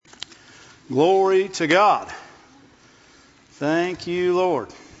Glory to God. Thank you, Lord.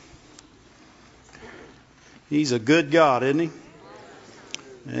 He's a good God, isn't he?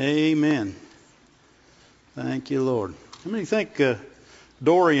 Amen. Thank you, Lord. How many think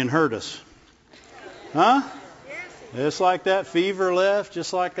Dorian hurt us? Huh? Just like that fever left,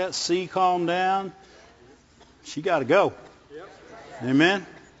 just like that sea calmed down, she got to go. Amen.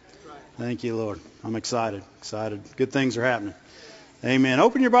 Thank you, Lord. I'm excited. Good things are happening. Amen.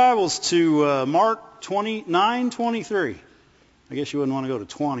 Open your Bibles to Mark 29:23. I guess you wouldn't want to go to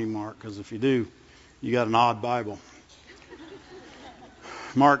 20, Mark, because if you do, you got an odd Bible.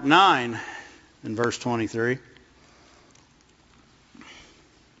 Mark 9 and verse 23.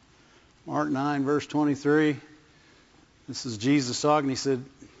 Mark 9, verse 23. This is Jesus talking. He said,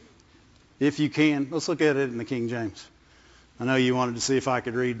 if you can, let's look at it in the King James. I know you wanted to see if I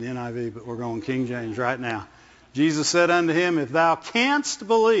could read the NIV, but we're going King James right now. Jesus said unto him, if thou canst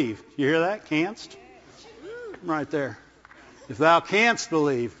believe. You hear that? Canst? Right there. If thou canst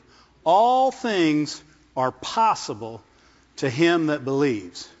believe, all things are possible to him that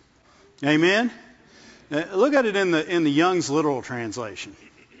believes. Amen? Look at it in the Young's literal translation.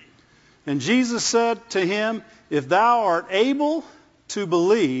 And Jesus said to him, if thou art able to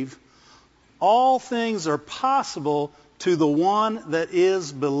believe, all things are possible to the one that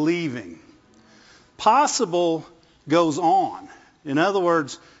is believing. Possible goes on. In other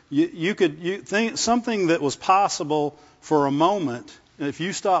words, you think something that was possible for a moment, and if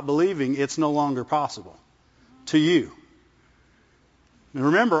you stop believing, it's no longer possible to you. And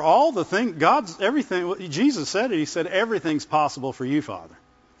remember, all the things, everything, Jesus said it, he said, everything's possible for you, Father.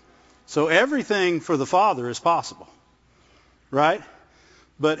 So everything for the Father is possible, right?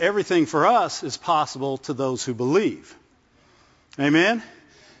 But everything for us is possible to those who believe. Amen?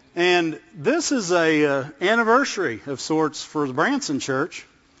 And this is a anniversary of sorts for the Branson Church.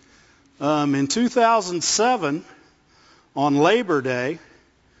 In 2007, on Labor Day,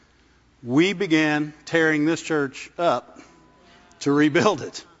 we began tearing this church up to rebuild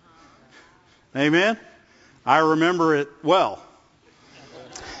it. Amen? I remember it well.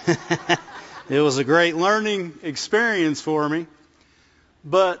 It was a great learning experience for me.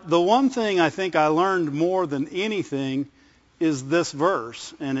 But the one thing I think I learned more than anything is this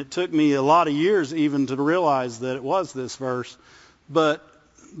verse. And it took me a lot of years even to realize that it was this verse. But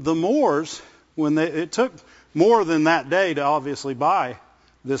the Moores, it took more than that day to obviously buy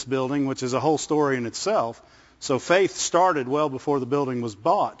this building, which is a whole story in itself. So faith started well before the building was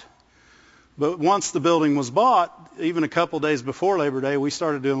bought. But once the building was bought, even a couple days before Labor Day, we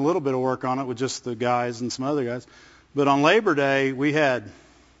started doing a little bit of work on it with just the guys and some other guys. But on Labor Day,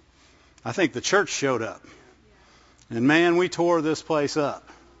 I think the church showed up. And man, we tore this place up.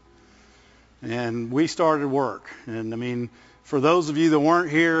 And we started work. And I mean, for those of you that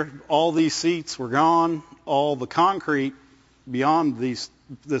weren't here, all these seats were gone. All the concrete beyond this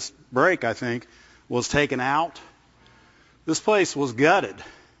break, I think, was taken out. This place was gutted.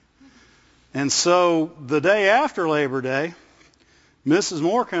 And so the day after Labor Day, Mrs.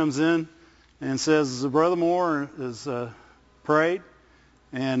 Moore comes in and says, Brother Moore has prayed,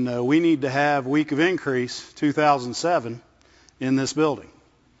 and we need to have Week of Increase 2007 in this building.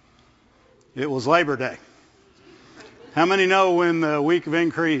 It was Labor Day. How many know when the Week of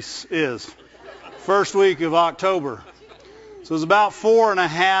Increase is? First week of October. So it's about 4 to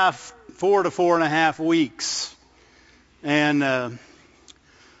 4.5 weeks. And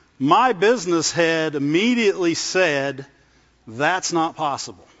my business head immediately said, that's not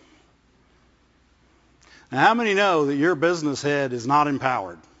possible. Now, how many know that your business head is not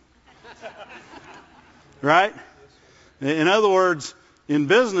empowered? Right? In other words, in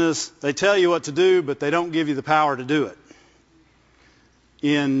business, they tell you what to do, but they don't give you the power to do it.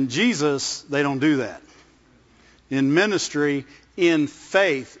 In Jesus, they don't do that. In ministry, in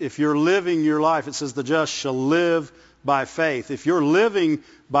faith, if you're living your life, it says the just shall live by faith. If you're living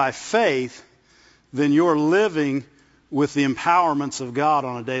by faith, then you're living with the empowerments of God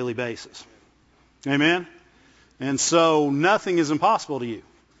on a daily basis. Amen? And so nothing is impossible to you.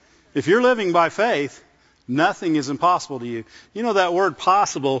 If you're living by faith, nothing is impossible to you. You know that word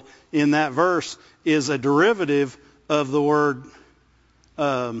possible in that verse is a derivative of the word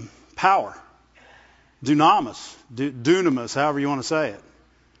power. Dunamis, however you want to say it.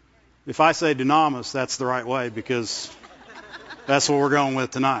 If I say dunamis, that's the right way because that's what we're going with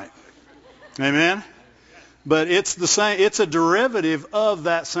tonight. Amen? But it's the same. It's a derivative of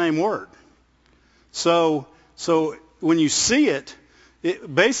that same word. So when you see it,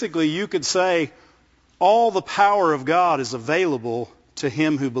 basically you could say all the power of God is available to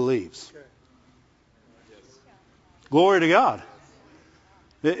him who believes. Glory to God.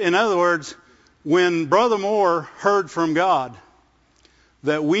 In other words, when Brother Moore heard from God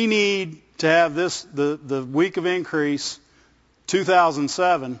that we need to have the week of increase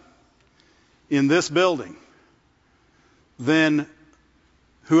 2007 in this building, then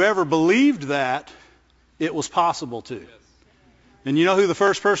whoever believed that, it was possible to. And you know who the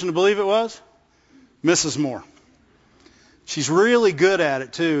first person to believe it was? Mrs. Moore. She's really good at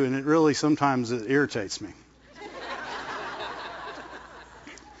it too, and it really sometimes it irritates me.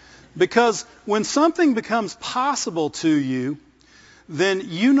 Because when something becomes possible to you, then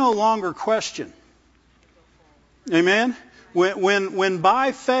you no longer question. Amen? When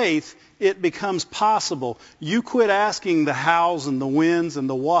by faith it becomes possible, you quit asking the hows and the whens and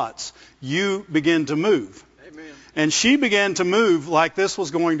the whats. You begin to move. Amen. And she began to move like this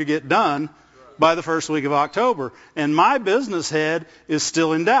was going to get done by the first week of October. And my business head is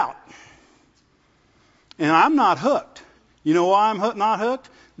still in doubt. And I'm not hooked. You know why I'm not hooked?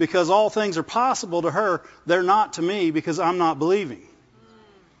 Because all things are possible to her. They're not to me because I'm not believing.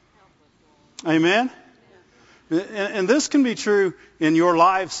 Amen? And this can be true in your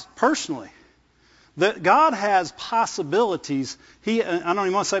lives personally. That God has possibilities. I don't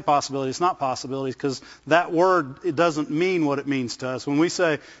even want to say possibilities. It's not possibilities because that word, it doesn't mean what it means to us. When we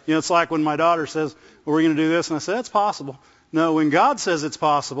say, it's like when my daughter says, well, we're going to do this. And I say, that's possible. No, when God says it's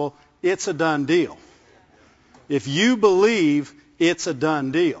possible, it's a done deal. If you believe, it's a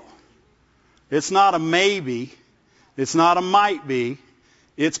done deal. It's not a maybe. It's not a might be.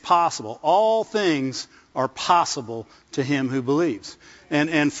 It's possible. All things are possible to him who believes.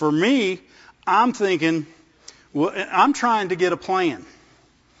 And for me, I'm thinking, well, I'm trying to get a plan.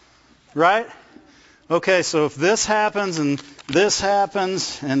 Right? Okay, so if this happens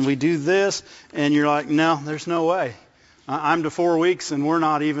and we do this, and you're like, no, there's no way. I'm to 4 weeks and we're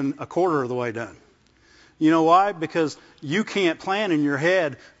not even a quarter of the way done. You know why? Because you can't plan in your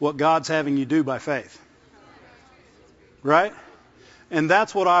head what God's having you do by faith. Right? And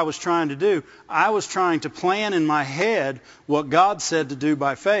that's what I was trying to do. I was trying to plan in my head what God said to do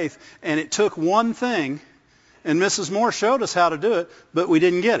by faith. And it took one thing, and Mrs. Moore showed us how to do it, but we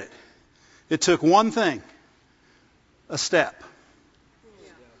didn't get it. It took one thing, a step.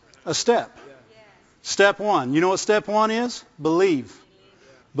 A step. Step one. You know what step one is? Believe.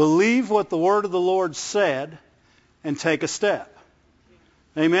 Believe what the word of the Lord said and take a step.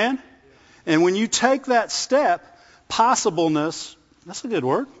 Amen? And when you take that step, possibleness, that's a good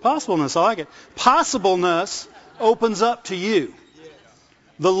word. Possibleness, I like it. Possibleness opens up to you.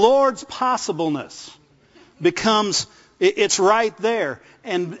 The Lord's possibleness becomes, it's right there.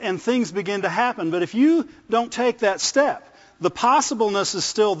 And things begin to happen. But if you don't take that step, the possibleness is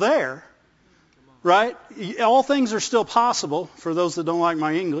still there. Right? All things are still possible for those that don't like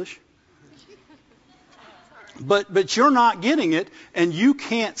my English. But you're not getting it, and you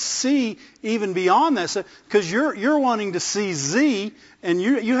can't see even beyond this because you're wanting to see Z, and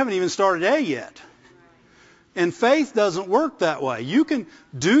you haven't even started A yet. And faith doesn't work that way. You can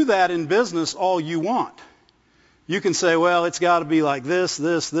do that in business all you want. You can say, well, it's got to be like this,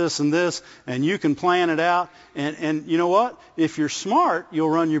 and this, and you can plan it out. And you know what? If you're smart,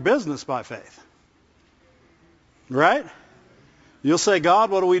 you'll run your business by faith. Right? You'll say,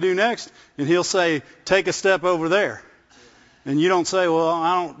 God, what do we do next? And he'll say, take a step over there. And you don't say,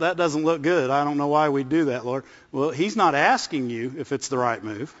 well, that doesn't look good. I don't know why we do that, Lord. Well, he's not asking you if it's the right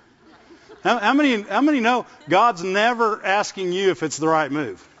move. How many know God's never asking you if it's the right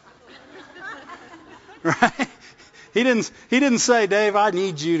move? Right? He didn't say, Dave, I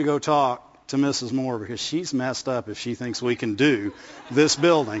need you to go talk to Mrs. Moore because she's messed up if she thinks we can do this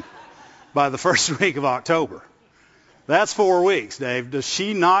building by the first week of October. That's 4 weeks, Dave. Does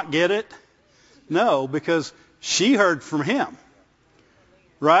she not get it? No, because she heard from him.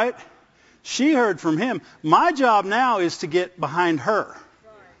 Right? She heard from him. My job now is to get behind her.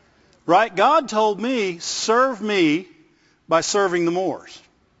 Right? God told me, serve me by serving the Moors.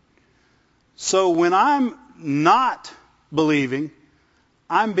 So when I'm not believing,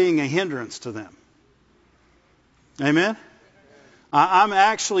 I'm being a hindrance to them. Amen? I'm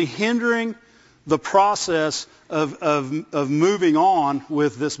actually hindering the process of moving on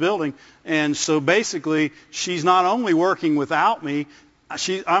with this building. And so basically, she's not only working without me,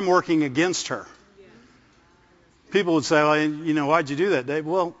 I'm working against her. People would say, well, why'd you do that, Dave?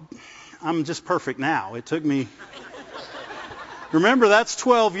 Well, I'm just perfect now. It took me... Remember, that's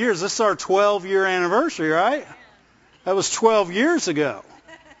 12 years. This is our 12-year anniversary, right? That was 12 years ago.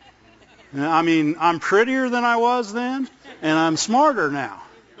 I mean, I'm prettier than I was then, and I'm smarter now.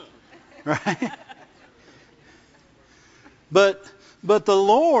 Right? But the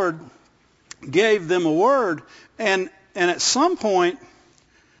Lord gave them a word, and at some point,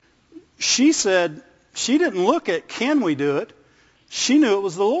 she said she didn't look at can we do it. She knew it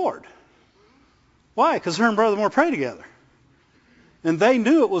was the Lord. Why? Because her and Brother Moore pray together. And they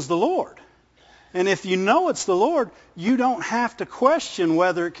knew it was the Lord. And if you know it's the Lord, you don't have to question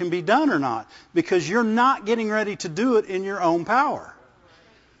whether it can be done or not, because you're not getting ready to do it in your own power.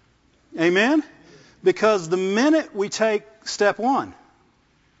 Amen? Because the minute we take step one,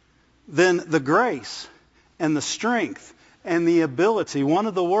 then the grace and the strength and the ability, one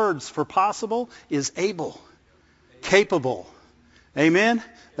of the words for possible is able, capable. Amen?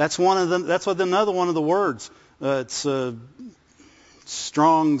 That's another one of the words. It's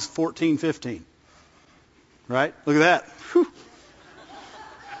Strong's 14:15. Right? Look at that. Whew.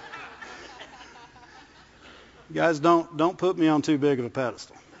 You guys don't put me on too big of a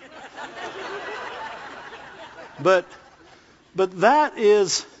pedestal. But that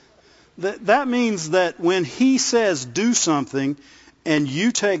means that when he says do something and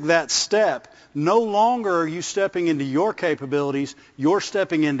you take that step, no longer are you stepping into your capabilities, you're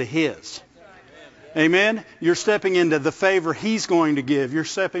stepping into his. Amen? You're stepping into the favor he's going to give. You're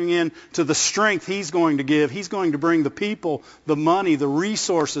stepping into the strength he's going to give. He's going to bring the people, the money, the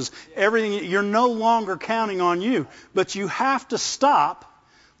resources, everything. You're no longer counting on you. But you have to stop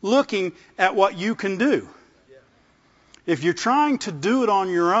looking at what you can do. If you're trying to do it on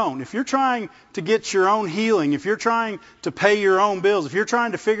your own, if you're trying to get your own healing, if you're trying to pay your own bills, if you're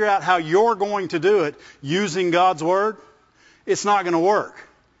trying to figure out how you're going to do it using God's Word, it's not going to work.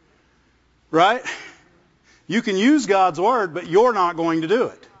 Right? You can use God's Word, but you're not going to do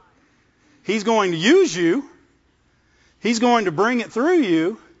it. He's going to use you. He's going to bring it through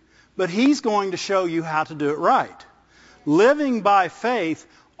you, but He's going to show you how to do it right. Living by faith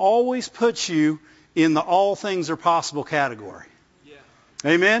always puts you in the all things are possible category. Yeah.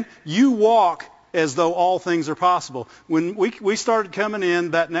 Amen? You walk as though all things are possible. When we started coming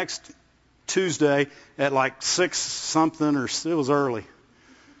in that next Tuesday at like 6 something, or it was early.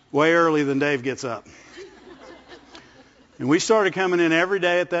 Way earlier than Dave gets up. And we started coming in every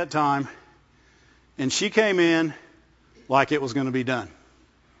day at that time. And she came in like it was going to be done.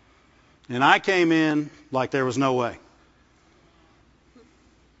 And I came in like there was no way.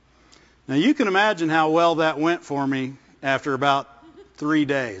 Now you can imagine how well that went for me after about 3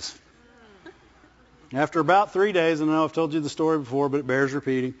 days. After about 3 days, and I know I've told you the story before, but it bears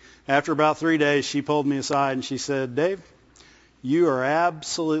repeating. After about 3 days, she pulled me aside and she said, Dave, you are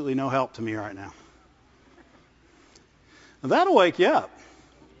absolutely no help to me right now. Now that'll wake you up.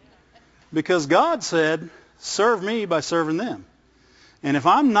 Because God said, serve me by serving them. And if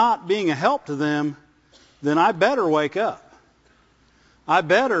I'm not being a help to them, then I better wake up. I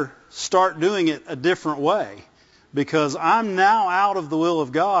better start doing it a different way. Because I'm now out of the will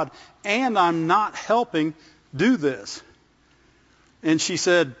of God and I'm not helping do this. And she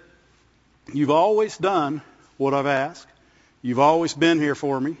said, you've always done what I've asked. You've always been here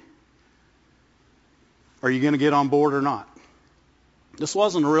for me. Are you going to get on board or not? This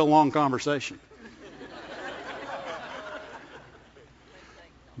wasn't a real long conversation.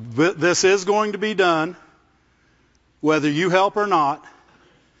 But this is going to be done whether you help or not.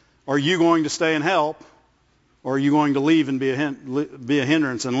 Are you going to stay and help? Or are you going to leave and be a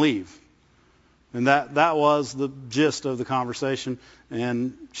hindrance and leave? And that was the gist of the conversation.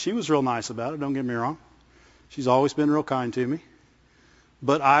 And she was real nice about it, don't get me wrong. She's always been real kind to me.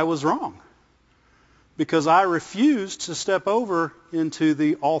 But I was wrong. Because I refused to step over into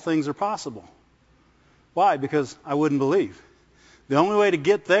the all things are possible. Why? Because I wouldn't believe. The only way to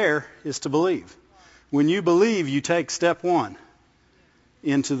get there is to believe. When you believe, you take step one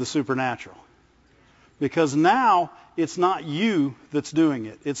into the supernatural. Because now it's not you that's doing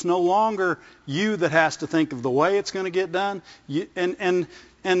it. It's no longer you that has to think of the way it's going to get done. And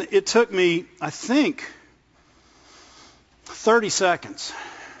it took me, I think, 30 seconds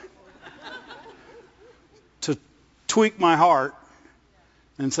to tweak my heart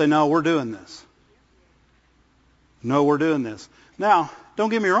and say, no, we're doing this. No, we're doing this. Now, don't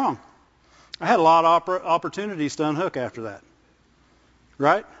get me wrong. I had a lot of opportunities to unhook after that.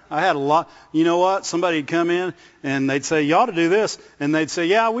 Right? I had a lot. You know what? Somebody would come in and they'd say, you ought to do this. And they'd say,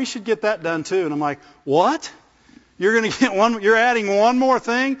 yeah, we should get that done too. And I'm like, what? You're going to get you're adding one more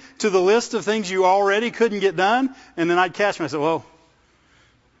thing to the list of things you already couldn't get done? And then I'd catch myself, well,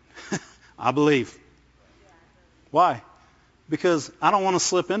 I believe. Why? Because I don't want to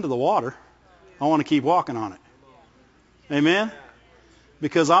slip into the water. I want to keep walking on it. Amen?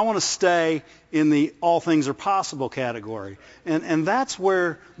 Because I want to stay in the all things are possible category. And that's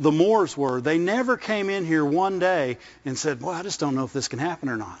where the Moores were. They never came in here one day and said, well, I just don't know if this can happen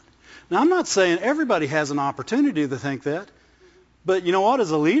or not. Now, I'm not saying everybody has an opportunity to think that. But you know what?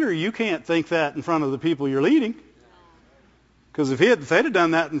 As a leader, you can't think that in front of the people you're leading. Because if they'd have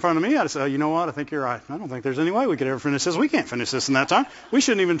done that in front of me, I'd have said, oh, you know what? I think you're right. I don't think there's any way we could ever finish this. We can't finish this in that time. We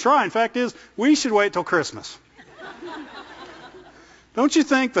shouldn't even try. In fact, we should wait till Christmas. Don't you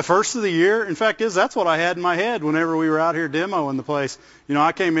think the first of the year, in fact, that's what I had in my head whenever we were out here demoing the place. You know,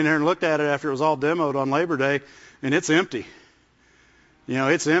 I came in here and looked at it after it was all demoed on Labor Day, and it's empty. You know,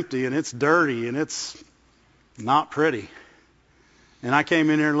 it's empty, and it's dirty, and it's not pretty. And I came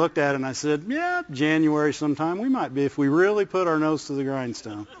in here and looked at it, and I said, yeah, January sometime, we might be, if we really put our nose to the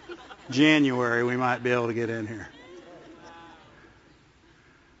grindstone, January we might be able to get in here.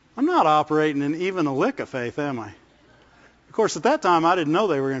 I'm not operating in even a lick of faith, am I? Of course, at that time, I didn't know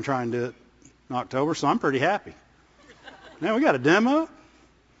they were going to try and do it in October, so I'm pretty happy. Now, we got a demo.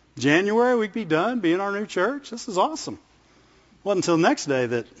 January, we'd be done, be in our new church. This is awesome. It wasn't until the next day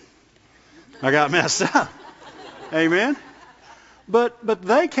that I got messed up. Amen? But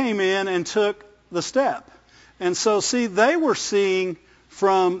they came in and took the step. And so, see, they were seeing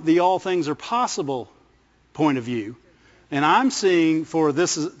from the all things are possible point of view. And I'm seeing from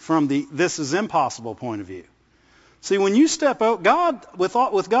the this is impossible point of view. See, when you step out,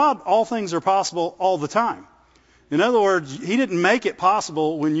 with God, all things are possible all the time. In other words, He didn't make it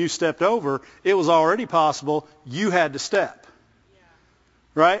possible when you stepped over. It was already possible. You had to step.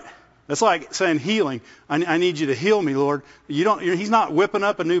 Right? That's like saying healing. I need you to heal me, Lord. He's not whipping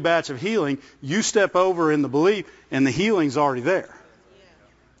up a new batch of healing. You step over in the belief, and the healing's already there.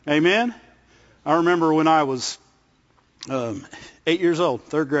 Yeah. Amen? I remember when I was 8 years old,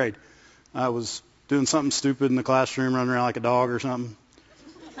 3rd grade. I was doing something stupid in the classroom, running around like a dog or something.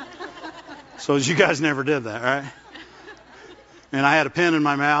 So you guys never did that, right? And I had a pen in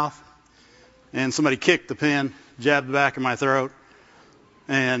my mouth, and somebody kicked the pen, jabbed the back of my throat,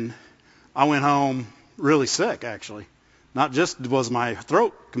 and I went home really sick, actually. Not just was my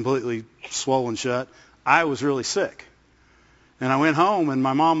throat completely swollen shut, I was really sick. And I went home, and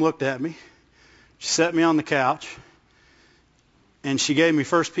my mom looked at me. She set me on the couch, and she gave me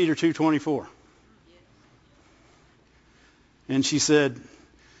 1 Peter 2:24. And she said,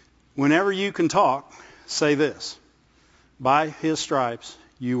 whenever you can talk, say this. By His stripes,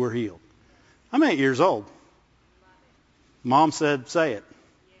 you were healed. I'm 8 years old. Mom said, say it.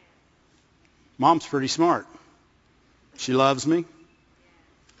 Mom's pretty smart. She loves me.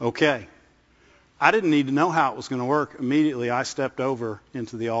 Okay. I didn't need to know how it was going to work. Immediately, I stepped over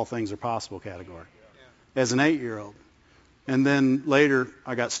into the all things are possible category as an 8-year-old. And then later,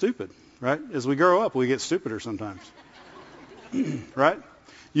 I got stupid, right? As we grow up, we get stupider sometimes. Right?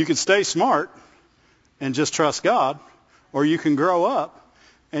 You can stay smart and just trust God, or you can grow up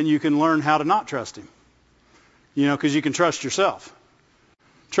and you can learn how to not trust Him. You know, because you can trust yourself.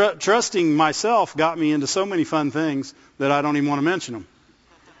 Trusting myself got me into so many fun things that I don't even want to mention them.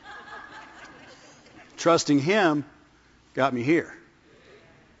 Trusting Him got me here.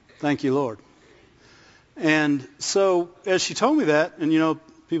 Thank you, Lord. And so as she told me that, and, you know,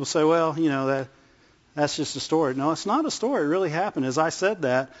 people say, well, you know, that's just a story. No, it's not a story. It really happened. As I said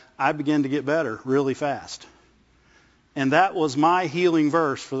that, I began to get better really fast. And that was my healing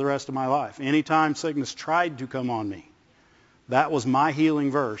verse for the rest of my life. Anytime sickness tried to come on me, that was my healing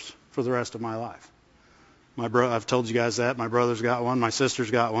verse for the rest of my life. I've told you guys that. My brother's got one. My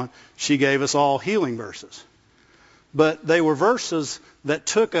sister's got one. She gave us all healing verses. But they were verses that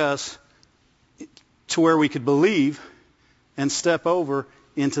took us to where we could believe and step over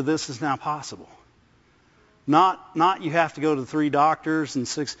into this is now possible. Not you have to go to 3 doctors and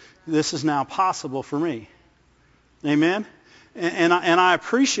 6. This is now possible for me. Amen? And I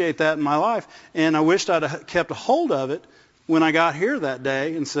appreciate that in my life. And I wished I'd have kept a hold of it when I got here that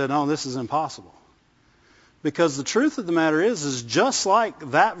day and said, oh, this is impossible. Because the truth of the matter is just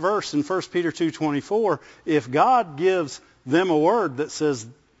like that verse in 1 Peter 2:24, if God gives them a word that says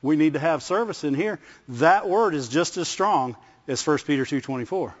we need to have service in here, that word is just as strong as 1 Peter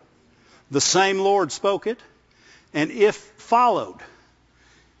 2:24. The same Lord spoke it, and if followed,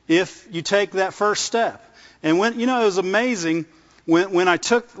 if you take that first step. And when, you know, it was amazing when I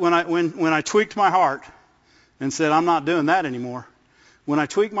tweaked my heart and said, I'm not doing that anymore. When I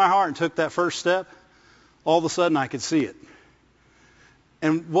tweaked my heart and took that first step, all of a sudden I could see it.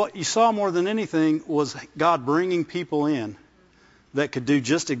 And what you saw more than anything was God bringing people in that could do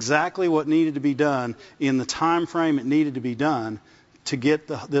just exactly what needed to be done in the time frame it needed to be done to get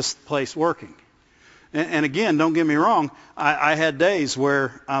this place working. And again, don't get me wrong, I had days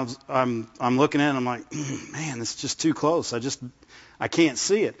where I'm looking at it and I'm like, man, it's just too close. I can't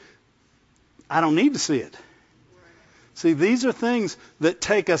see it. I don't need to see it. See, these are things that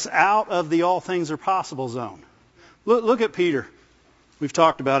take us out of the all things are possible zone. Look at Peter. We've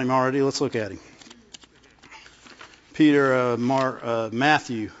talked about him already. Let's look at him.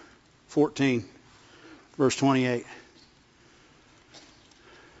 Matthew 14, verse 28.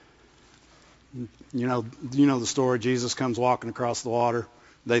 You know the story. Jesus comes walking across the water.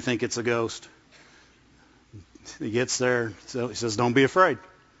 They think it's a ghost. He gets there. So he says, "Don't be afraid."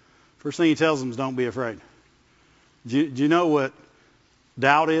 First thing he tells them is, "Don't be afraid." Do you know what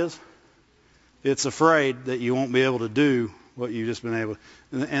doubt is? It's afraid that you won't be able to do what you've just been able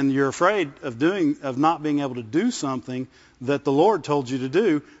to. And you're afraid of not being able to do something that the Lord told you to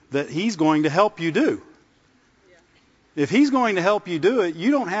do, that He's going to help you do. If He's going to help you do it,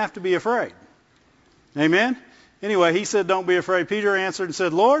 you don't have to be afraid. Amen? Anyway, he said, "Don't be afraid." Peter answered and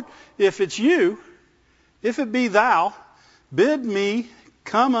said, "Lord, if it's you, if it be thou, bid me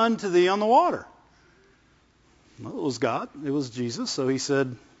come unto thee on the water." Well, it was God. It was Jesus. So he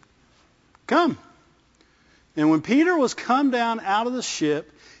said, "Come." And when Peter was come down out of the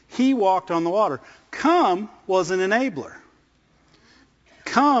ship, he walked on the water. Come was an enabler.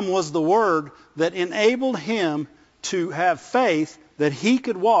 Come was the word that enabled him to have faith that he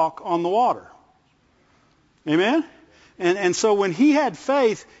could walk on the water. Amen? And so when he had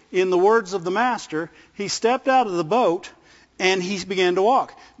faith in the words of the Master, he stepped out of the boat and he began to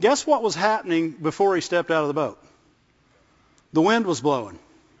walk. Guess what was happening before he stepped out of the boat? The wind was blowing.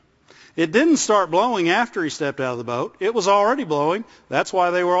 It didn't start blowing after he stepped out of the boat. It was already blowing. That's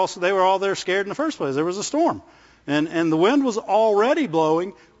why they were all there scared in the first place. There was a storm. And the wind was already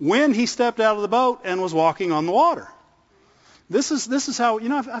blowing when he stepped out of the boat and was walking on the water. This is how,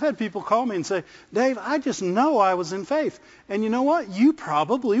 I've had people call me and say, "Dave, I just know I was in faith." And you know what? You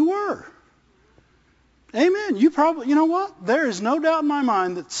probably were. Amen. You know what? There is no doubt in my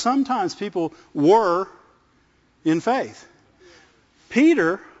mind that sometimes people were in faith.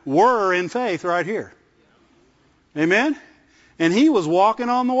 Peter were in faith right here. Amen? And he was walking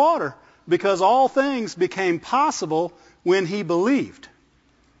on the water because all things became possible when he believed.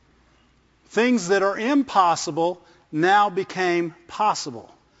 Things that are impossible now became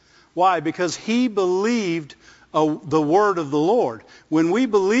possible. Why? Because he believed the word of the Lord. When we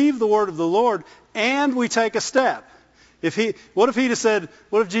believe the word of the Lord and we take a step, what if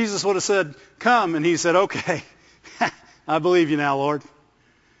Jesus would have said, "Come," and he said, "Okay, I believe you now, Lord."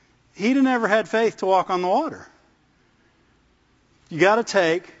 He'd have never had faith to walk on the water. You got to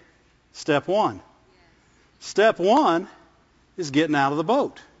take step one. Step one is getting out of the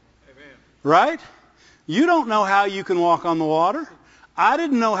boat. Amen. Right? You don't know how you can walk on the water. I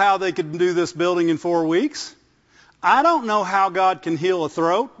didn't know how they could do this building in 4 weeks. I don't know how God can heal a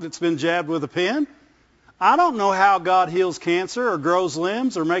throat that's been jabbed with a pin. I don't know how God heals cancer or grows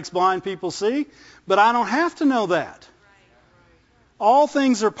limbs or makes blind people see, but I don't have to know that. All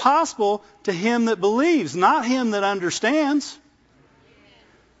things are possible to him that believes, not him that understands.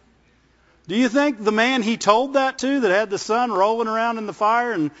 Do you think the man he told that to, that had the son rolling around in the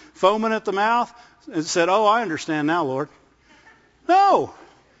fire and foaming at the mouth, said, "Oh, I understand now, Lord"? No.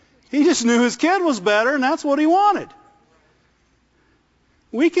 He just knew his kid was better, and that's what he wanted.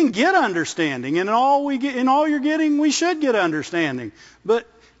 We can get understanding, and in all you're getting, we should get understanding. But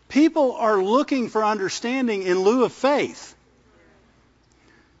people are looking for understanding in lieu of faith.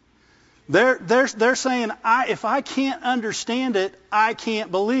 They're saying, if I can't understand it, I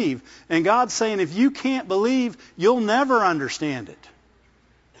can't believe. And God's saying, if you can't believe, you'll never understand it.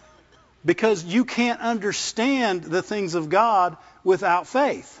 Because you can't understand the things of God without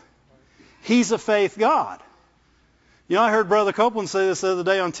faith. He's a faith God. I heard Brother Copeland say this the other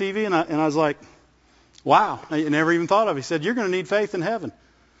day on TV, and I was like, wow, I never even thought of it. He said, "You're going to need faith in heaven."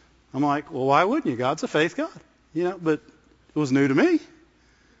 I'm like, well, why wouldn't you? God's a faith God. But it was new to me.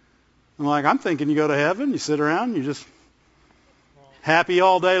 I'm like, I'm thinking you go to heaven, you sit around, you're just happy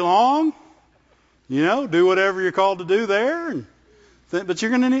all day long, do whatever you're called to do there, but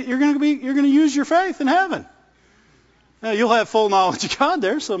you're going to use your faith in heaven. Now, you'll have full knowledge of God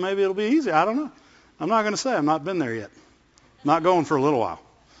there, so maybe it'll be easy. I don't know. I'm not going to say. I've not been there yet. I'm not going for a little while.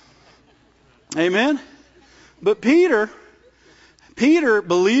 Amen. But Peter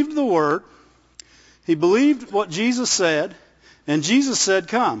believed the word. He believed what Jesus said, and Jesus said,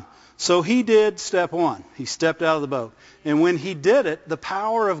 "Come." So he did step one. He stepped out of the boat. And when he did it, the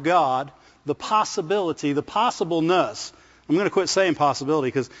power of God, the possibility, the possibleness. I'm going to quit saying possibility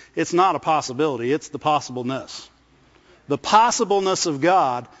because it's not a possibility. It's the possibleness. The possibleness of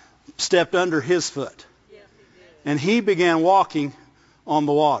God stepped under his foot. And he began walking on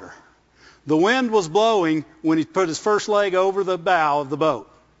the water. The wind was blowing when he put his first leg over the bow of the boat.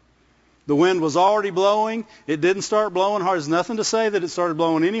 The wind was already blowing. It didn't start blowing hard. There's nothing to say that it started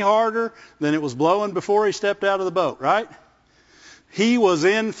blowing any harder than it was blowing before he stepped out of the boat, right? He was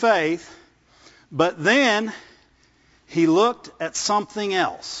in faith, but then he looked at something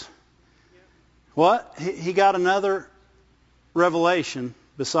else. What? He got another revelation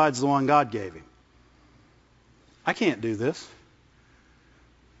besides the one God gave him. I can't do this.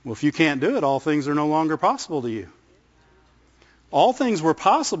 Well, if you can't do it, all things are no longer possible to you. All things were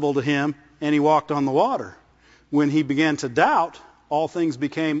possible to him, and he walked on the water. When he began to doubt, all things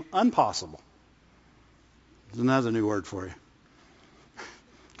became impossible. There's another new word for you.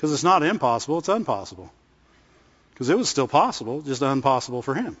 Because it's not impossible, it's impossible. Because it was still possible, just impossible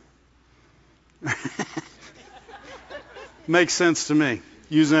for him. Makes sense to me.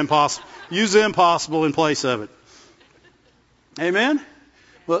 Use impossible in place of it. Amen?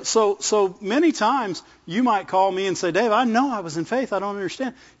 Well, so many times you might call me and say, Dave, I know I was in faith. I don't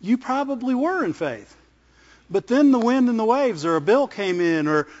understand. You probably were in faith. But then the wind and the waves, or a bill came in,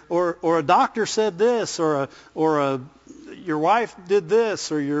 or a doctor said this, or your wife did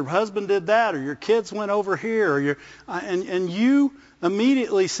this, or your husband did that, or your kids went over here, and you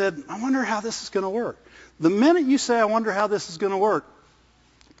immediately said, I wonder how this is going to work. The minute you say, I wonder how this is going to work,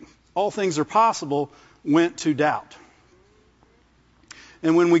 all things are possible, went to doubt.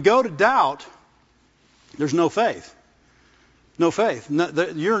 And when we go to doubt, there's no faith. No faith.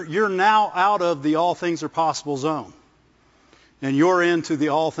 You're now out of the all things are possible zone. And you're into the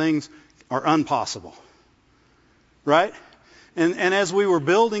all things are impossible. Right? And as we were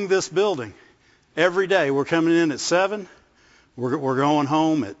building this building, every day we're coming in at 7. We're going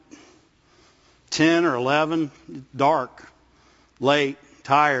home at 10 or 11, dark, late,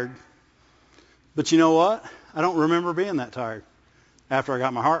 tired. But you know what? I don't remember being that tired after I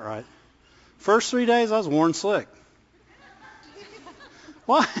got my heart right. First 3 days I was worn slick.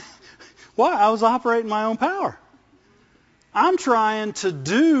 Why? I was operating my own power. I'm trying to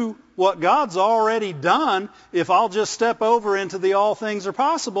do what God's already done if I'll just step over into the all things are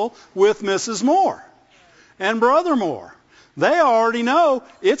possible with Mrs. Moore and Brother Moore. They already know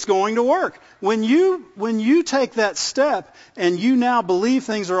it's going to work. When you take that step and you now believe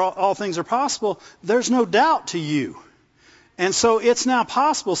all things are possible, there's no doubt to you. And so it's now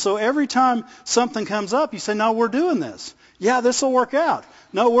possible. So every time something comes up, you say, no, we're doing this. Yeah, this will work out.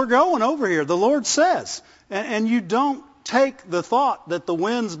 No, we're going over here. The Lord says. And you don't take the thought that the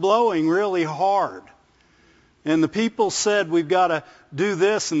wind's blowing really hard. And the people said, we've got to do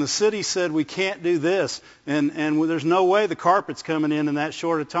this. And the city said, we can't do this. And there's no way the carpet's coming in that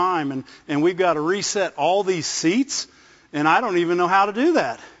short a time. And we've got to reset all these seats. And I don't even know how to do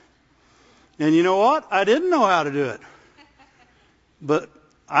that. And you know what? I didn't know how to do it. But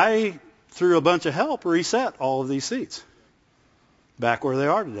I, through a bunch of help, reset all of these seats back where they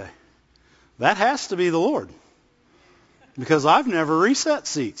are today. That has to be the Lord. Because I've never reset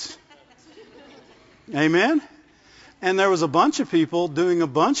seats. Amen? And there was a bunch of people doing a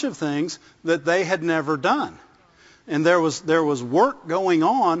bunch of things that they had never done. And there was work going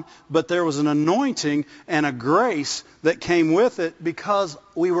on, but there was an anointing and a grace that came with it because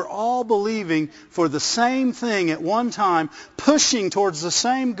we were all believing for the same thing at one time, pushing towards the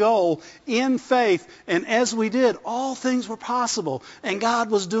same goal in faith. And as we did, all things were possible. And God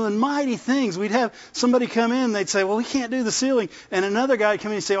was doing mighty things. We'd have somebody come in, they'd say, well, we can't do the ceiling. And another guy would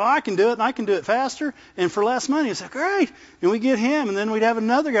come in and say, well, I can do it, and I can do it faster and for less money. It's like, great. And we get him, and then we'd have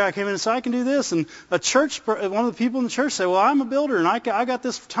another guy come in and say, I can do this. And one of the people in the church say, well, I'm a builder, and I got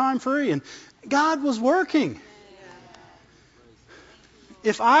this time free. And God was working.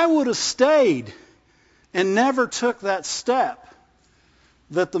 If I would have stayed and never took that step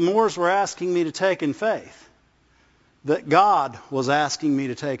that the Moores were asking me to take in faith, that God was asking me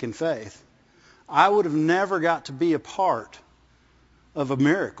to take in faith, I would have never got to be a part of a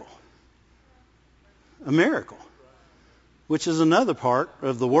miracle. A miracle, which is another part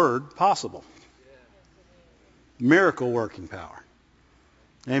of the word possible. Miracle working power.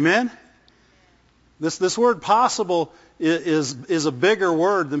 Amen? This word possible is a bigger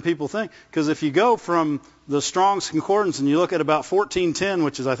word than people think. Because if you go from the Strong's Concordance and you look at about 1410,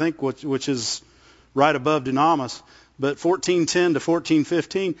 which is I think which is right above Dunamis, but 1410 to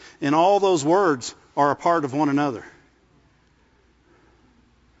 1415, and all those words are a part of one another.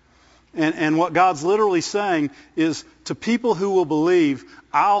 And what God's literally saying is to people who will believe,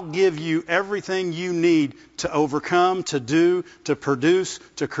 I'll give you everything you need to overcome, to do, to produce,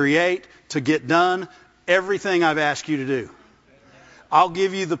 to create, to get done, everything I've asked you to do. I'll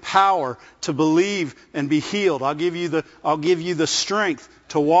give you the power to believe and be healed. I'll give you the strength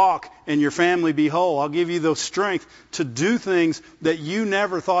to walk and your family be whole. I'll give you the strength to do things that you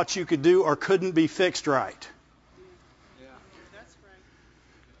never thought you could do or couldn't be fixed right.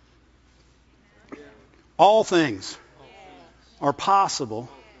 All things are possible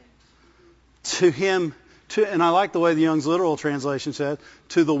to him, and I like the way the Young's literal translation said,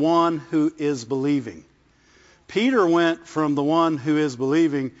 to the one who is believing. Peter went from the one who is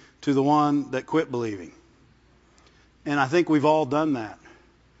believing to the one that quit believing. And I think we've all done that.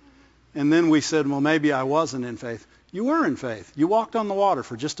 And then we said, well, maybe I wasn't in faith. You were in faith. You walked on the water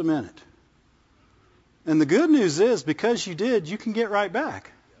for just a minute. And the good news is, because you did, you can get right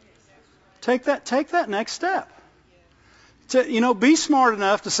back. Take that next step. Be smart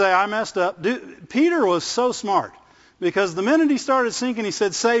enough to say, I messed up. Peter was so smart, because the minute he started sinking, he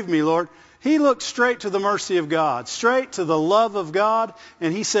said, save me, Lord. He looked straight to the mercy of God, straight to the love of God,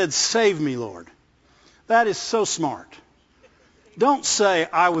 and he said, save me, Lord. That is so smart. Don't say,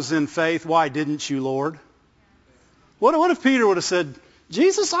 I was in faith. Why didn't you, Lord? What if Peter would have said,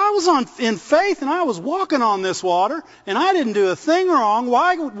 Jesus, I was in faith and I was walking on this water and I didn't do a thing wrong.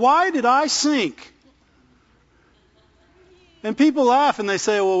 Why did I sink? And people laugh and they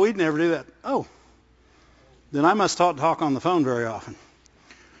say, well, we'd never do that. Oh, then I must talk on the phone very often.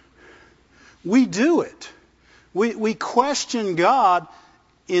 We do it. We question God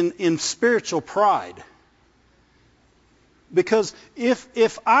in spiritual pride. Because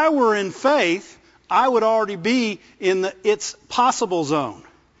if I were in faith, I would already be in the it's possible zone.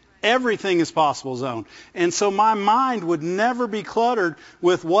 Everything is possible zone. And so my mind would never be cluttered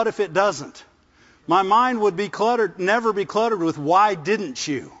with what if it doesn't. My mind would never be cluttered with why didn't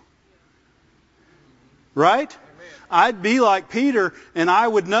you? Right? I'd be like Peter, and I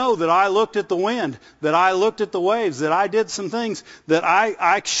would know that I looked at the wind, that I looked at the waves, that I did some things that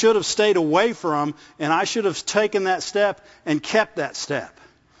I should have stayed away from, and I should have taken that step and kept that step.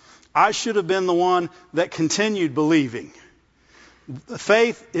 I should have been the one that continued believing.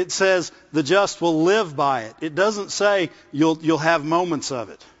 Faith, it says, the just will live by it. It doesn't say you'll have moments of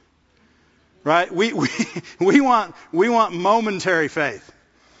it. Right? We want momentary faith.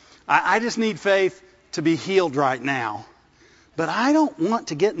 I just need faith to be healed right now. But I don't want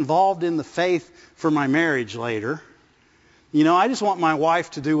to get involved in the faith for my marriage later. I just want my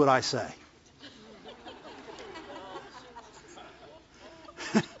wife to do what I say.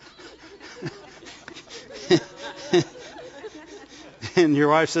 And your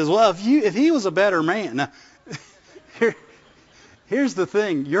wife says, well, if he was a better man. Now, here's the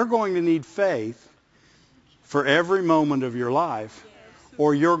thing. You're going to need faith for every moment of your life,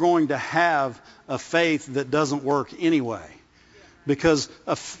 or you're going to have a faith that doesn't work anyway. Because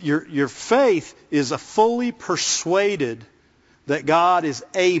your faith is a fully persuaded that God is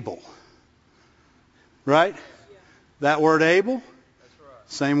able. Right? That word able,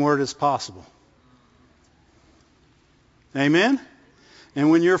 same word as possible. Amen? And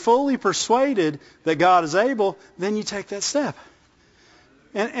when you're fully persuaded that God is able, then you take that step.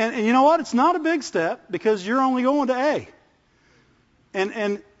 And you know what? It's not a big step, because you're only going to A.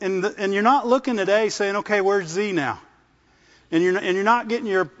 And you're not looking at A saying, okay, where's Z now? And you're not getting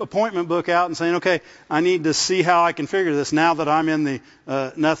your appointment book out and saying, okay, I need to see how I can figure this. Now that I'm in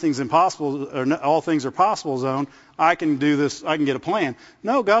the nothing's impossible, or all things are possible zone, I can do this, I can get a plan.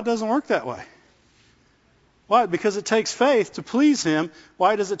 No, God doesn't work that way. Why? Because it takes faith to please Him.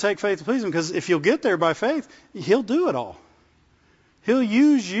 Why does it take faith to please Him? Because if you'll get there by faith, He'll do it all. He'll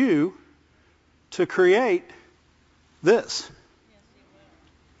use you to create this.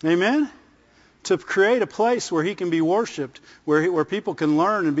 Amen? To create a place where He can be worshipped, where people can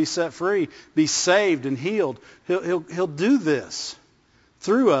learn and be set free, be saved and healed. He'll do this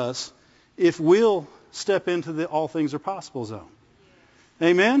through us if we'll step into the all things are possible zone.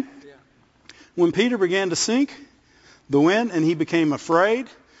 Amen? When Peter began to sink, the wind, and he became afraid.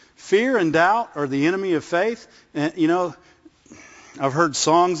 Fear and doubt are the enemy of faith. And, I've heard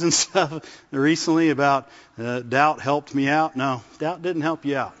songs and stuff recently about doubt helped me out. No, doubt didn't help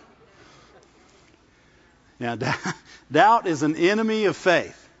you out. Yeah, doubt is an enemy of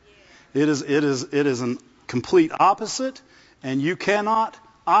faith. It is a complete opposite, and you cannot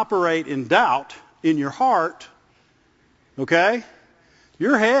operate in doubt in your heart. Okay?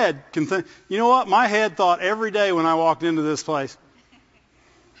 Your head can think. You know what? My head thought every day when I walked into this place.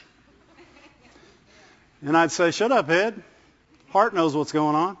 And I'd say, shut up, head. Heart knows what's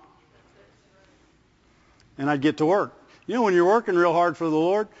going on. And I'd get to work. When you're working real hard for the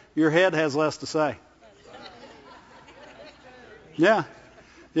Lord, your head has less to say. Yeah.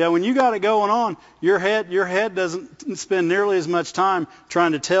 Yeah, when you got it going on, your head doesn't spend nearly as much time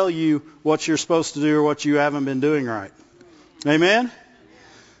trying to tell you what you're supposed to do or what you haven't been doing right. Amen?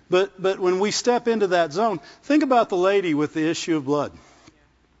 But when we step into that zone, think about the lady with the issue of blood.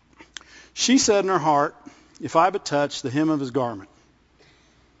 She said in her heart, if I but touch the hem of His garment,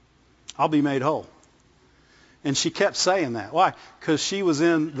 I'll be made whole. And she kept saying that. Why? Because she was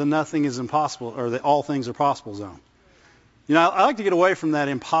in the nothing is impossible, or the all things are possible zone. You know, I like to get away from that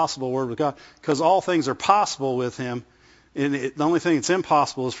impossible word with God, because all things are possible with him. And the only thing that's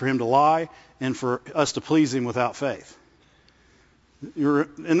impossible is for him to lie and for us to please him without faith.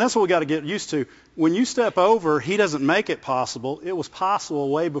 And that's what we got to get used to. When you step over, he doesn't make it possible. It was possible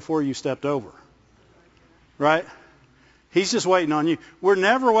way before you stepped over. Right? He's just waiting on you. We're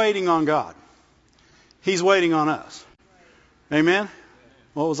never waiting on God. He's waiting on us. Amen?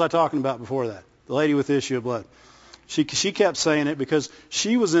 What was I talking about before that? The lady with the issue of blood. She kept saying it because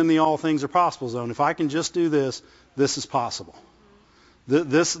she was in the all things are possible zone. If I can just do this, this is possible.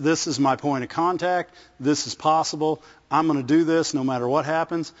 This is my point of contact. This is possible. I'm going to do this no matter what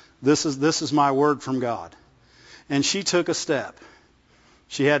happens. This is my word from God. And she took a step.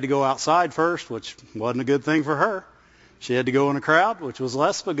 She had to go outside first, which wasn't a good thing for her. She had to go in a crowd, which was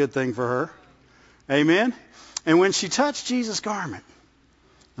less of a good thing for her. Amen? And when she touched Jesus' garment,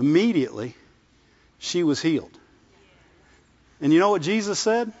 immediately she was healed. And you know what Jesus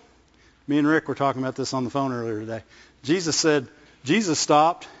said? Me and Rick were talking about this on the phone earlier today. Jesus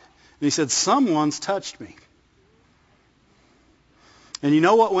stopped and he said, someone's touched me. And you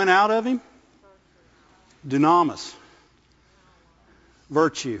know what went out of him? Dunamis.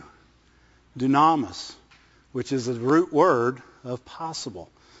 Virtue. Dunamis, which is the root word of possible.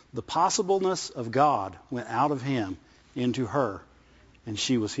 The possibleness of God went out of him into her, and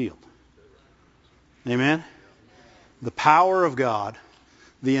she was healed. Amen? The power of God,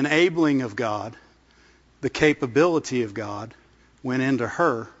 the enabling of God, the capability of God went into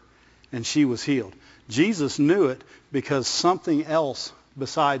her, and she was healed. Jesus knew it because something else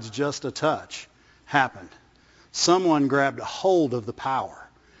besides just a touch happened. Someone grabbed a hold of the power.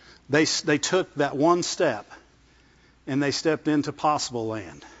 They took that one step, and they stepped into possible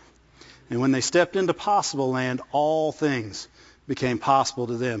land. And when they stepped into possible land, all things became possible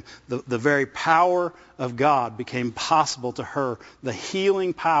to them. The very power of God became possible to her. The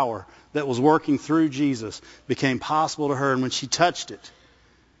healing power that was working through Jesus became possible to her. And when she touched it,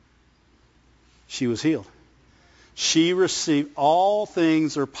 she was healed. She received, all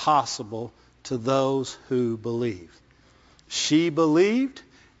things are possible to those who believe. She believed,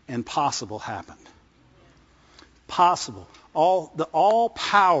 and possible happened. Possible. All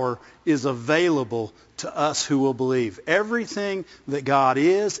power is available to us who will believe. Everything that God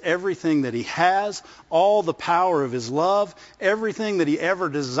is, everything that he has, all the power of his love, everything that he ever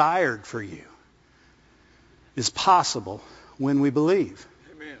desired for you is possible when we believe.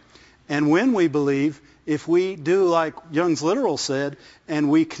 Amen. And when we believe, if we do like Young's Literal said, and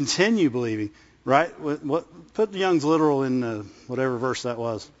we continue believing, right? Put Young's Literal in whatever verse that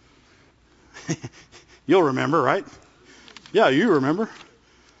was. You'll remember, right? Yeah, you remember.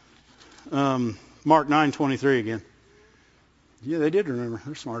 Mark 9:23 again. Yeah, they did remember.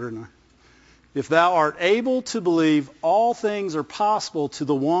 They're smarter than I. If thou art able to believe, all things are possible to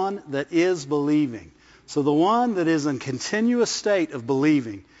the one that is believing. So the one that is in continuous state of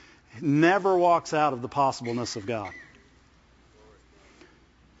believing never walks out of the possibleness of God.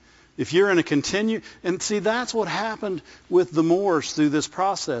 If you're in a and see, that's what happened with the Moors through this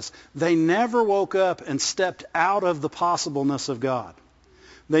process. They never woke up and stepped out of the possibleness of God.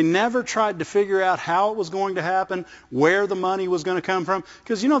 They never tried to figure out how it was going to happen, where the money was going to come from.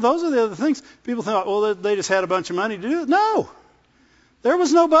 Because, those are the other things. People thought, well, they just had a bunch of money to do it. No. There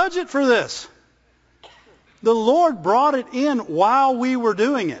was no budget for this. The Lord brought it in while we were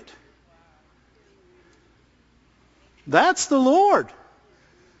doing it. That's the Lord.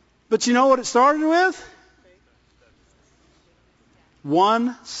 But you know what it started with?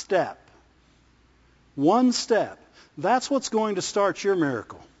 One step. One step. That's what's going to start your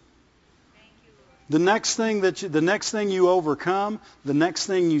miracle. The next thing you overcome, the next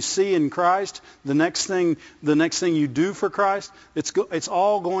thing you see in Christ, the next thing you do for Christ, it's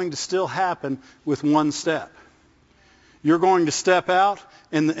all going to still happen with one step. You're going to step out,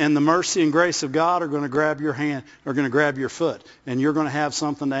 and the mercy and grace of God are going to grab your hand, are going to grab your foot, and you're going to have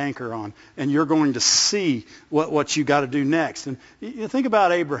something to anchor on, and you're going to see what you got to do next. And you think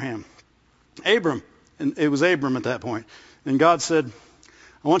about Abraham. Abram, and it was Abram at that point, and God said,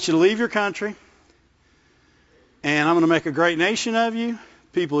 I want you to leave your country, and I'm going to make a great nation of you.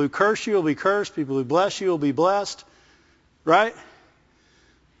 People who curse you will be cursed. People who bless you will be blessed. Right?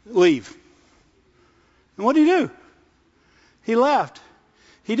 Leave. And what did he do? He left.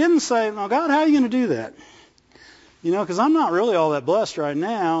 He didn't say, "Now, God, how are you going to do that? Because I'm not really all that blessed right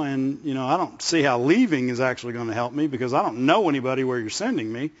now, and, I don't see how leaving is actually going to help me because I don't know anybody where you're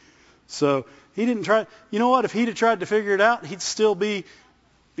sending me." So he didn't try. You know what? If he'd have tried to figure it out, he'd still be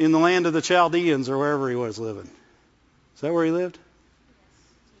in the land of the Chaldeans or wherever he was living. Is that where he lived?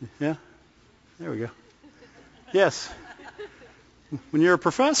 Yeah? There we go. Yes. When you're a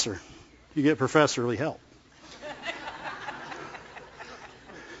professor, you get professorly help.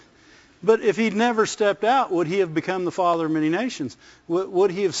 But if he'd never stepped out, would he have become the father of many nations? Would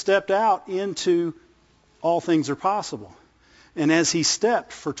he have stepped out into all things are possible? And as he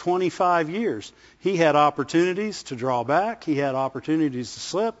stepped for 25 years, he had opportunities to draw back. He had opportunities to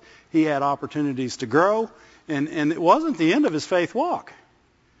slip. He had opportunities to grow. And it wasn't the end of his faith walk.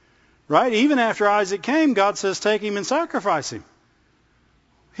 Right? Even after Isaac came, God says, take him and sacrifice him.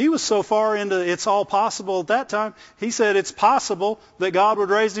 He was so far into it's all possible at that time, he said it's possible that God would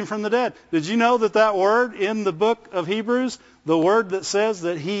raise him from the dead. Did you know that word in the book of Hebrews, the word that says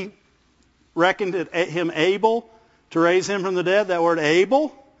that he reckoned him able to raise him from the dead, that word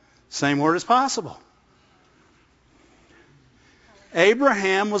able, same word as possible.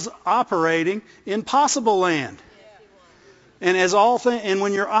 Abraham was operating in possible land. And and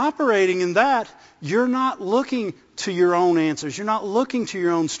when you're operating in that, you're not looking to your own answers. You're not looking to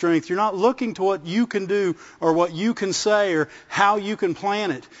your own strength. You're not looking to what you can do or what you can say or how you can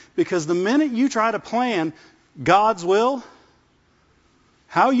plan it. Because the minute you try to plan God's will,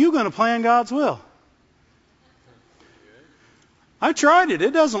 how are you going to plan God's will? I tried it.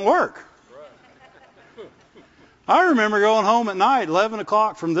 It doesn't work. I remember going home at night, 11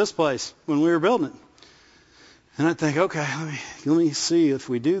 o'clock from this place when we were building it. And I'd think, okay, let me see if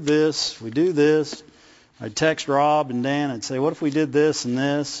we do this, if we do this. I'd text Rob and Dan. I'd say, what if we did this and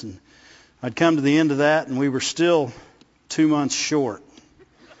this? And I'd come to the end of that, and we were still 2 months short.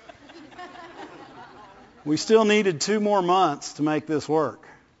 We still needed 2 more months to make this work.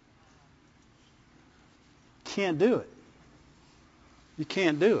 Can't do it. You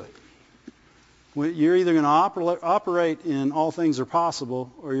can't do it. You're either going to operate in all things are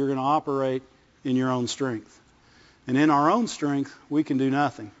possible, or you're going to operate in your own strength. And in our own strength, we can do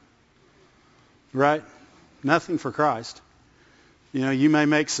nothing. Right? Nothing for Christ. You know, you may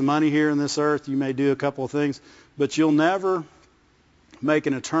make some money here in this earth. You may do a couple of things. But you'll never make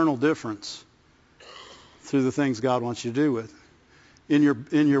an eternal difference through the things God wants you to do with. In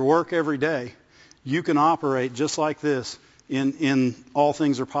your work every day, you can operate just like this in all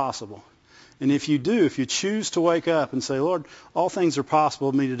things are possible. And if you choose to wake up and say, Lord, all things are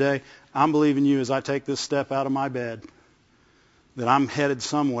possible to me today, I'm believing you as I take this step out of my bed, that I'm headed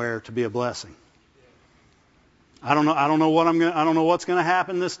somewhere to be a blessing. I don't know what's going to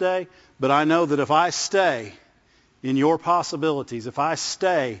happen this day, but I know that if I stay in your possibilities, if I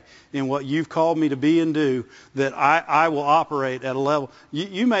stay in what you've called me to be and do, that I will operate at a level.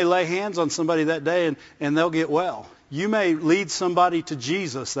 You may lay hands on somebody that day and they'll get well. You may lead somebody to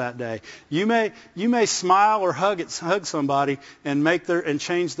Jesus that day. You may smile or hug somebody and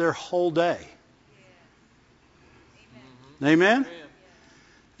change their whole day. Yeah. Amen?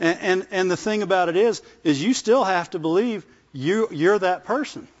 And the thing about it is you still have to believe you're that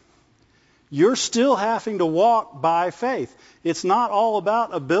person. You're still having to walk by faith. It's not all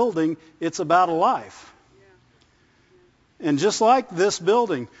about a building, it's about a life. And just like this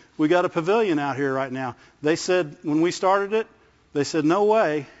building, we got a pavilion out here right now. They said, when we started it, they said, no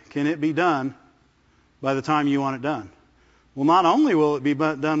way can it be done by the time you want it done. Well, not only will it be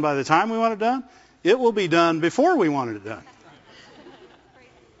done by the time we want it done, it will be done before we wanted it done.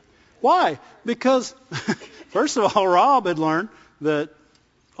 Why? Because, first of all, Rob had learned that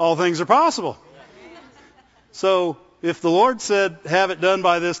all things are possible. So if the Lord said, have it done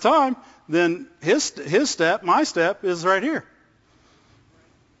by this time, then his step, my step, is right here.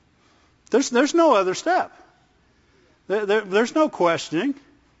 There's no other step. There's no questioning.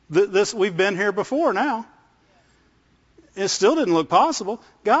 We've been here before now. It still didn't look possible.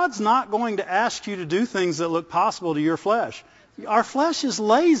 God's not going to ask you to do things that look possible to your flesh. Our flesh is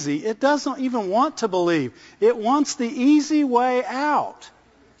lazy. It doesn't even want to believe. It wants the easy way out.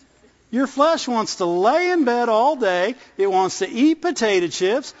 Your flesh wants to lay in bed all day. It wants to eat potato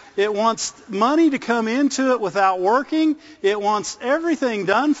chips. It wants money to come into it without working. It wants everything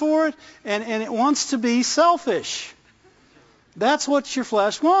done for it. And it wants to be selfish. That's what your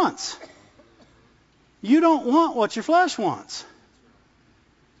flesh wants. You don't want what your flesh wants.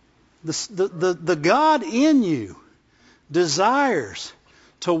 The God in you desires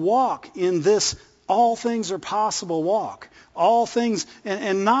to walk in this all things are possible walk. All things,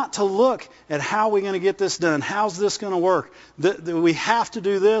 and not to look at how we're going to get this done. How's this going to work? We have to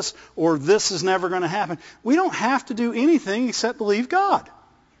do this, or this is never going to happen. We don't have to do anything except believe God.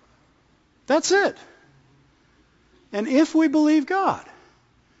 That's it. And if we believe God.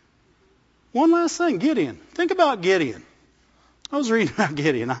 One last thing, Gideon. Think about Gideon. I was reading about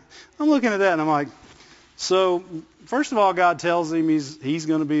Gideon. I'm looking at that and I'm like, so first of all, God tells him he's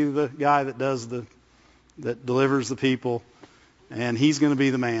going to be the guy that that delivers the people, and he's going to be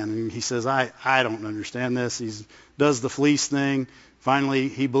the man. And he says, I don't understand this. He does the fleece thing. Finally,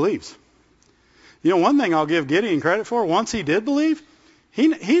 he believes. You know, one thing I'll give Gideon credit for, once he did believe, he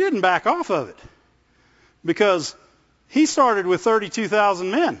didn't back off of it, because he started with 32,000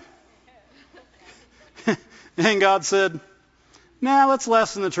 men. And God said, nah, let's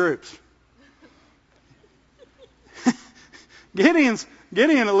lessen the troops. Gideon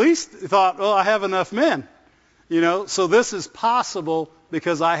at least thought, well, I have enough men. You know, so this is possible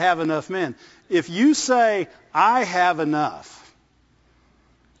because I have enough men. If you say, I have enough,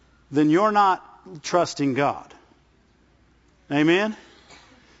 then you're not trusting God. Amen?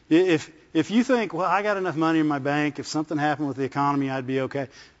 If you think, well, I got enough money in my bank, if something happened with the economy, I'd be okay.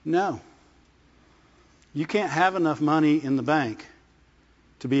 No. You can't have enough money in the bank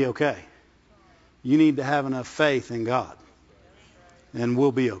to be okay. You need to have enough faith in God, and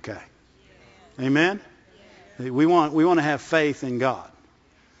we'll be okay. Amen? We want to have faith in God.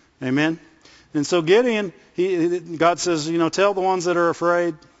 Amen? And so Gideon, God says, you know, tell the ones that are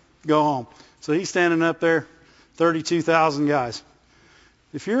afraid, go home. So he's standing up there, 32,000 guys.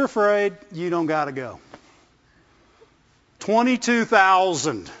 If you're afraid, you don't got to go.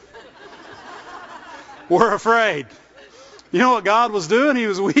 22,000 were afraid. You know what God was doing? He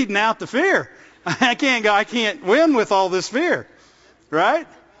was weeding out the fear. I can't win with all this fear. Right?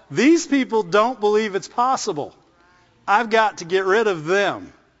 These people don't believe it's possible. I've got to get rid of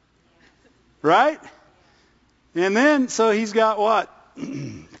them. Right? And then, so he's got what?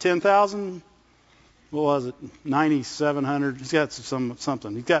 10,000? What was it? 9,700. He's got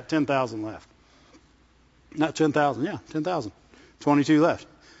something. He's got 10,000 left. Not 10,000. Yeah, 10,000. 22 left.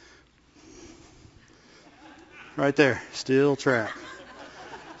 Right there. Still trap.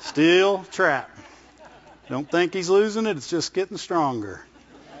 Still trap. Don't think he's losing it. It's just getting stronger.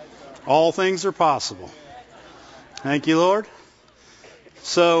 All things are possible. Thank you, Lord.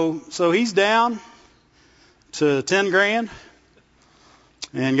 So he's down to 10 grand.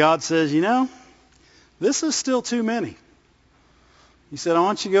 And God says, you know, this is still too many. He said, I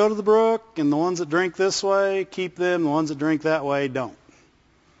want you to go to the brook, and the ones that drink this way, keep them. The ones that drink that way, don't.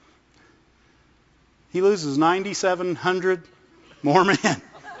 He loses 9,700 more men.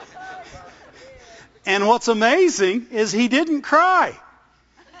 And what's amazing is he didn't cry.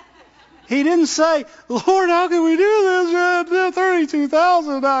 He didn't say, Lord, how can we do this?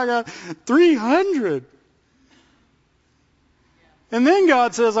 32,000, I got 300. And then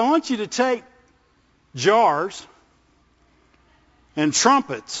God says, I want you to take jars and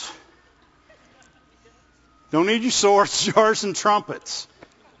trumpets. Don't need your swords, jars and trumpets.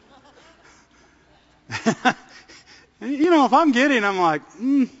 You know, if I'm Gideon, I'm like,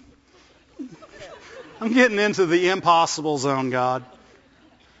 I'm getting into the impossible zone, God.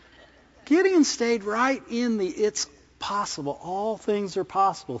 Gideon stayed right in the it's possible. All things are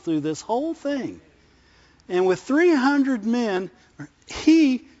possible through this whole thing. And with 300 men,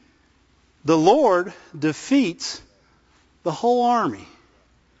 the Lord defeats the whole army.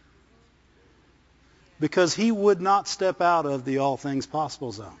 Because he would not step out of the all things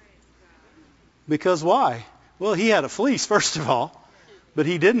possible zone. Because why? Well, he had a fleece, first of all, but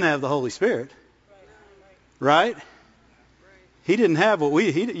he didn't have the Holy Spirit. Right? He didn't have what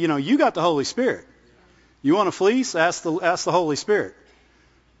you got the Holy Spirit. You want a fleece? Ask the Holy Spirit.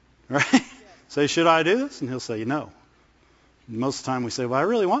 Right? Say, should I do this? And he'll say, no. And most of the time we say, well, I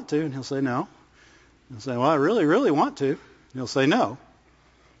really want to. And he'll say, no. He'll say, well, I really, really want to. And he'll say, no.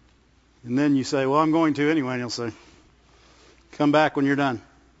 And then you say, well, I'm going to anyway. And he'll say, come back when you're done.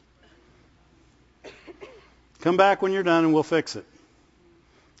 Come back when you're done and we'll fix it.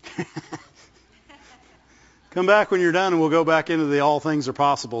 Come back when you're done and we'll go back into the all things are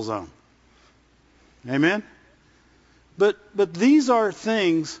possible zone. Amen? But these are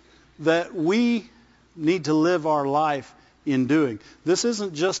things that we need to live our life in doing. This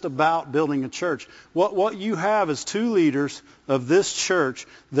isn't just about building a church. What you have is two leaders of this church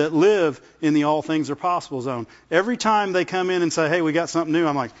that live in the all things are possible zone. Every time they come in and say, hey, we got something new,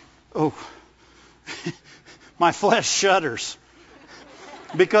 I'm like, oh, my flesh shudders.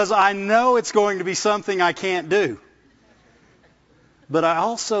 Because I know it's going to be something I can't do. But I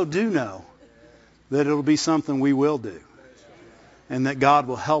also do know that it'll be something we will do. And that God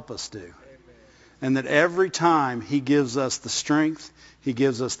will help us do. And that every time he gives us the strength, he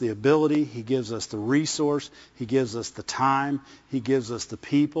gives us the ability, he gives us the resource, he gives us the time, he gives us the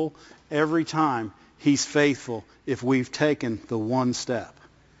people. Every time he's faithful if we've taken the one step.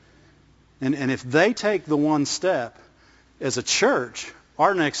 And if they take the one step, as a church,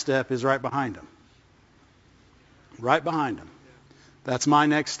 our next step is right behind them. Right behind them. That's my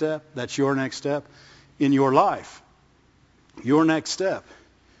next step. That's your next step in your life. Your next step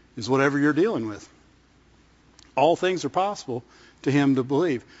is whatever you're dealing with. All things are possible to him to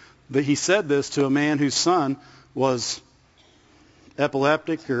believe. But he said this to a man whose son was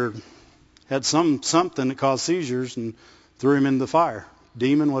epileptic or had something that caused seizures and threw him in the fire.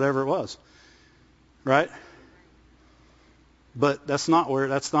 Demon, whatever it was. Right? But that's not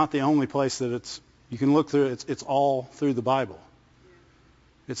the only place that you can look through it. It's all through the Bible.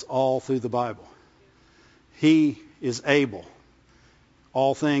 It's all through the Bible. He is able.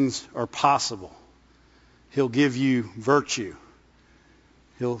 All things are possible. He'll give you virtue.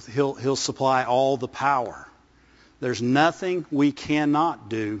 He'll supply all the power. There's nothing we cannot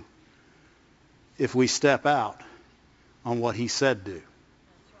do if we step out on what he said do.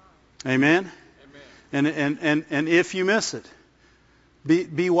 Amen? Amen. And if you miss it,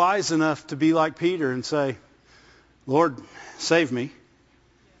 be wise enough to be like Peter and say, Lord, save me.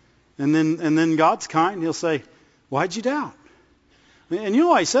 And then God's kind. He'll say, why'd you doubt? And you know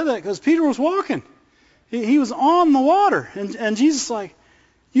why he said that? Because Peter was walking. He was on the water. And Jesus is like,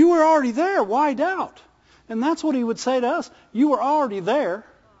 you were already there. Why doubt? And that's what he would say to us. You were already there.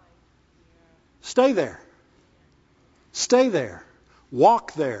 Stay there. Stay there.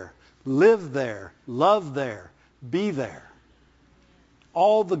 Walk there. Live there. Love there. Be there.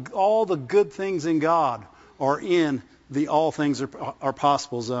 All the good things in God are in the all things are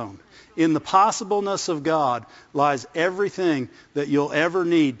possible zone. In the possibleness of God lies everything that you'll ever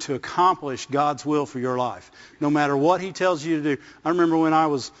need to accomplish God's will for your life. No matter what he tells you to do. I remember when I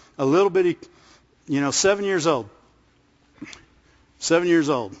was a little bitty, 7 years old. 7 years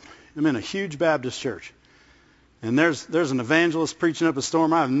old. I'm in a huge Baptist church. And there's an evangelist preaching up a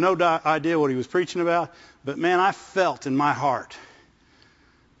storm. I have no idea what he was preaching about. But man, I felt in my heart,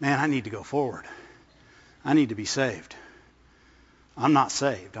 man, I need to go forward. I need to be saved. I'm not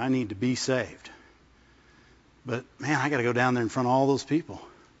saved. I need to be saved. But man, I got to go down there in front of all those people.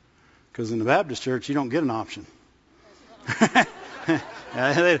 Because in the Baptist church, you don't get an option.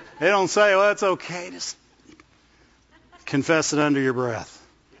 They don't say, well, it's okay. Just confess it under your breath.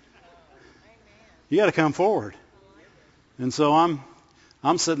 You got to come forward. And so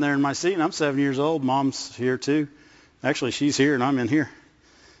I'm sitting there in my seat, and I'm 7 years old. Mom's here too. Actually, she's here, and I'm in here.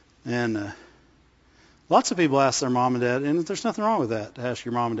 And lots of people ask their mom and dad, and there's nothing wrong with that, to ask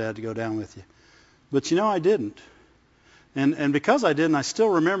your mom and dad to go down with you. But I didn't. And because I didn't, I still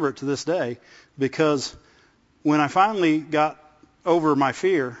remember it to this day, because when I finally got over my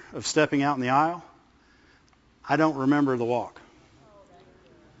fear of stepping out in the aisle, I don't remember the walk.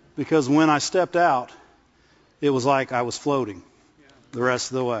 Because when I stepped out, it was like I was floating the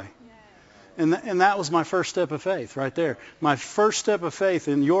rest of the way. And that was my first step of faith right there. My first step of faith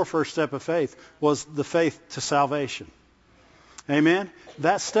and your first step of faith was the faith to salvation. Amen?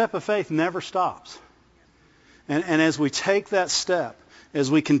 That step of faith never stops. And as we take that step, as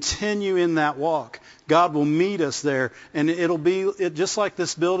we continue in that walk, God will meet us there. And it'll be just like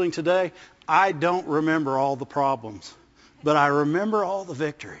this building today. I don't remember all the problems, but I remember all the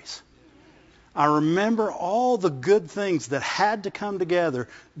victories. I remember all the good things that had to come together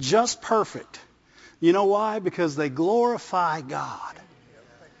just perfect. You know why? Because they glorify God.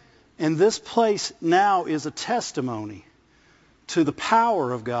 And this place now is a testimony to the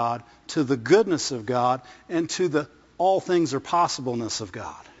power of God, to the goodness of God, and to the all things are possibleness of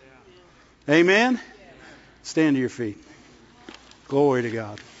God. Amen? Stand to your feet. Glory to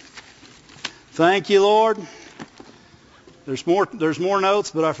God. Thank you, Lord. There's more notes,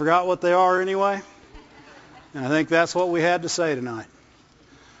 but I forgot what they are anyway. And I think that's what we had to say tonight.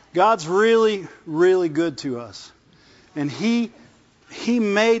 God's really, really good to us. And He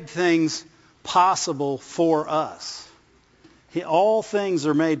made things possible for us. All things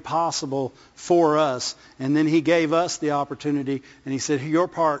are made possible for us. And then He gave us the opportunity, and He said, your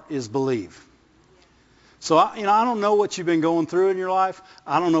part is believe. So, I don't know what you've been going through in your life.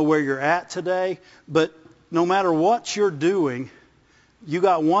 I don't know where you're at today. But no matter what you're doing, you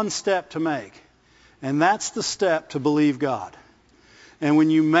got one step to make. And that's the step to believe God. And when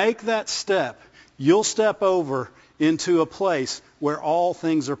you make that step, you'll step over into a place where all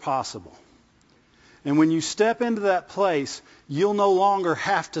things are possible. And when you step into that place, you'll no longer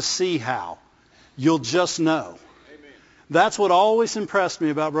have to see how. You'll just know. Amen. That's what always impressed me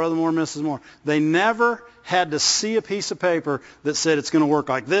about Brother Moore and Mrs. Moore. They never had to see a piece of paper that said it's going to work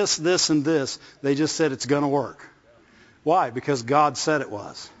like this, this, and this. They just said it's going to work. Why? Because God said it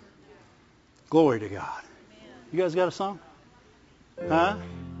was. Glory to God. You guys got a song? Huh?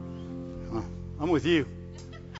 Well, I'm with you.